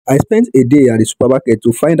I spent a day at the supermarket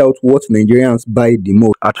to find out what Nigerians buy the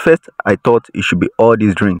most. At first, I thought it should be all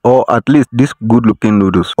these drinks, or at least these good-looking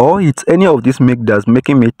noodles, or it's any of this milk that's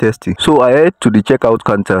making me thirsty. So I head to the checkout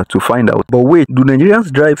counter to find out. But wait, do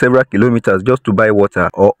Nigerians drive several kilometers just to buy water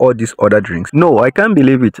or all these other drinks? No, I can't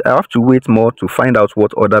believe it. I have to wait more to find out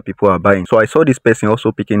what other people are buying. So I saw this person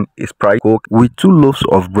also picking a Sprite Coke with 2 loaves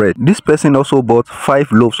of bread. This person also bought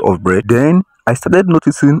 5 loaves of bread. Then I started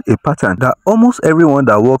noticing a pattern that almost everyone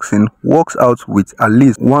that walks in walks out with at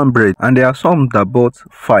least 1 bread, and there are some that bought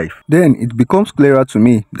 5. Then it becomes clearer to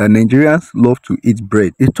me that Nigerians love to eat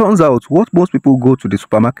bread. It turns out what most people go to the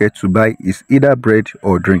supermarket to buy is either bread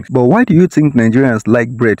or drinks. But why do you think Nigerians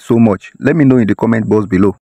like bread so much? Let me know in the comment box below.